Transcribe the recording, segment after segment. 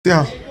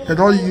Yeah, they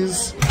don't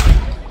use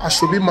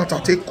Asoebi matter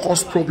take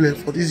cause problem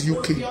for this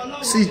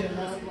UK. See,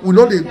 we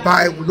know they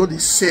buy, we know they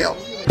sell.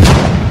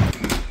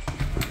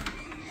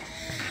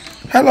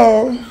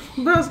 Hello.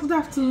 Bros, good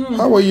afternoon.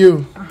 How are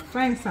you?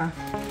 Fine, sir.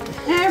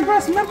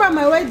 Bros, remember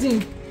my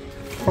wedding?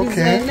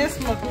 Okay. It's,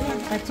 next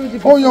month. I told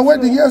you. Oh, your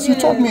wedding? Yes, you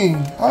told me.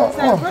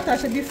 I brought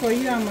Asoebi for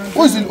you, man.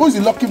 Who's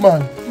the lucky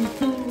man?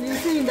 You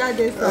see him that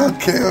day, sir.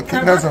 Okay,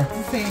 that's all.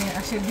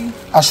 Asoebi.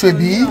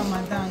 Asoebi?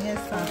 Yes,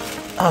 sir.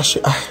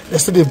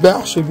 Yesterday,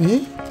 buy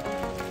Asoebi.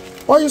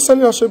 Why are you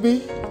selling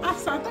Asoebi?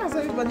 Sir, that's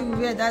everybody will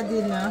wear that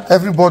day now.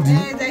 Everybody?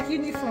 Like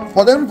uniform.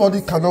 But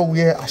everybody cannot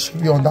wear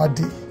Asoebi on that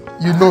day.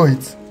 You know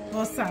it.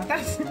 Oh, sir,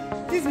 this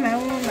is my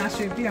own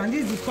Asoebi, and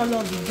this is the color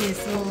of the day.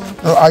 So.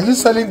 No, are you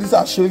selling this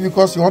Asoebi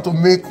because you want to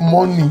make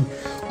money,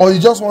 or you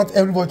just want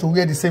everybody to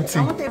wear the same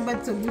thing? I want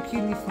everybody to look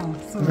uniform.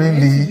 So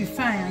really? It will be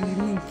fine and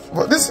unique.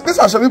 But this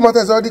Asoebi matter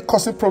is already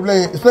causing problem,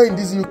 especially in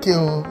this UK.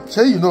 Oh,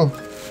 sure you know.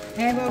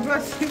 But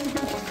bros,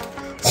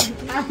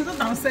 that's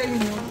what I'm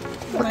saying.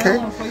 Okay.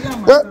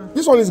 Well,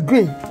 this one is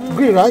green.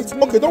 Green, right?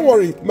 Green. Okay, don't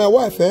worry. My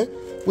wife,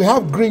 we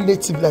have green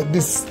native like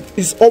this.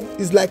 It's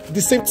like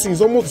the same thing.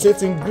 It's almost the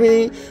same thing.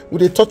 Green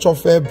with a touch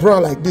of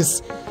brown like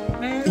this.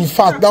 In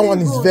fact, that one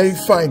is very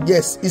fine.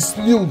 Yes, it's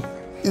new.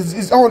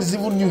 That one is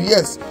even new.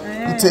 Yes.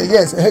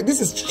 Yes. This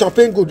is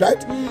champagne gold,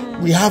 right?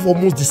 We have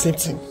almost the same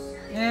thing.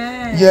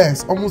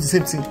 Yes, almost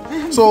the same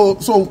thing. So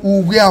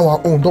we'll wear our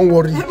own. Don't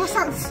worry.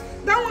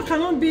 That one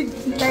cannot be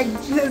like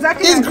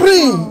exactly. It's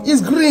green.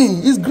 It's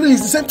green. It's green.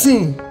 It's the same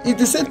thing. It's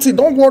the same thing.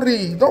 Don't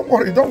worry. Don't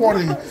worry. Don't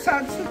worry.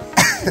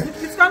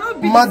 It cannot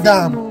be.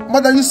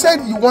 Madam, you said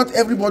you want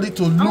everybody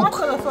to look. I want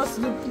all of us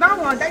to look. That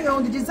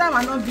one, the design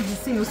will not be the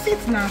same.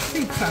 Sit now,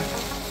 sit.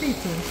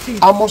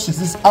 How much is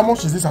this? How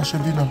much is this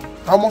Asoebi now?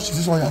 How much is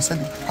this one you're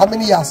selling? How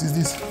many years is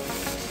this?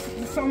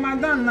 So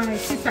madam, now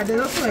sister,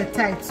 there's also a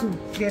tie too.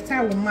 The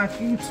tie will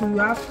match you too. You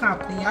have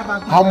cap. You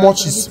have how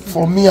much is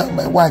for me and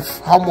my wife?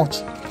 How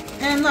much?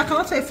 No, I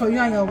cannot say for you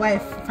and your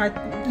wife.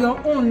 Your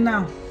own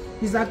now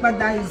is like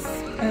that is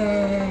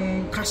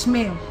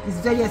cashmere. It's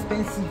very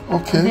expensive.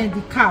 Okay. And then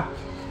the cap.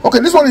 Okay,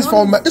 this one is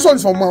for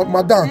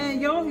madam.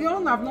 Your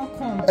own have not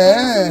come.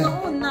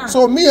 Your own now.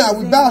 So me, I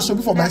will buy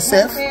Asoebi for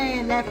myself.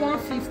 Like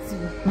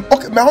 150.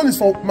 Okay, my own is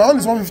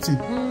 150.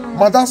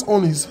 Madam's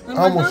own is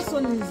how much? Madam's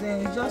own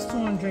is just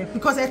 200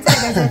 because there's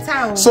a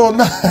tile. So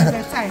now,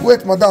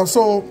 wait, madam.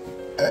 So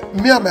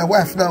me and my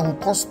wife now will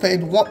cost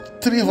spend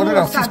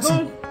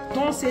 350.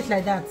 Don't say it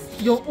like that.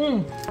 Your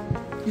own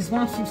is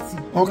 150.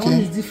 Okay. Your own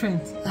is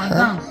different.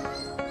 Madam.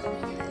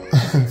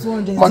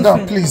 200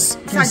 madam, different. please.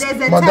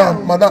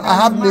 Madam, I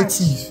have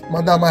native.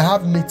 Madam, I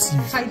have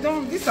native. I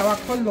don't. This is our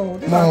color.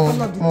 This is our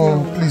color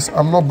detail. No, please.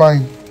 I'm not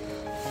buying.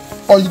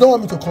 Or you don't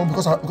want me to come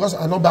because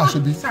I not buy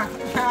Asoebi. I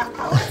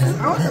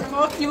want to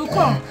come. You will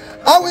come.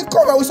 I will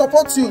come. I will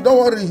support you. Don't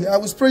worry. I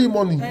will spray you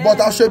money. But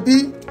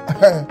Asoebi.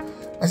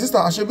 My sister,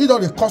 Asoebi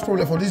don't cost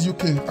problem for this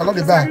UK. I know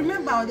the buy.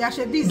 Remember, the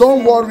Asoebi.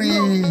 Don't worry.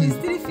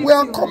 No, we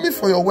are coming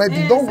for your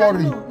wedding. Don't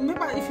worry. No.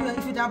 Remember, if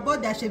you have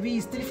bought the Asoebi,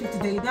 it's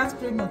 350. That's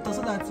premium.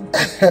 So that.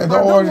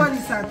 Don't worry.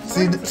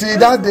 See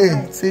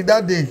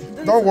that day.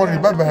 Don't worry.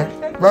 Bye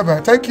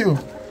bye. Thank you.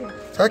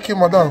 Thank you,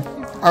 madam.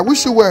 I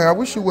wish you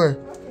well.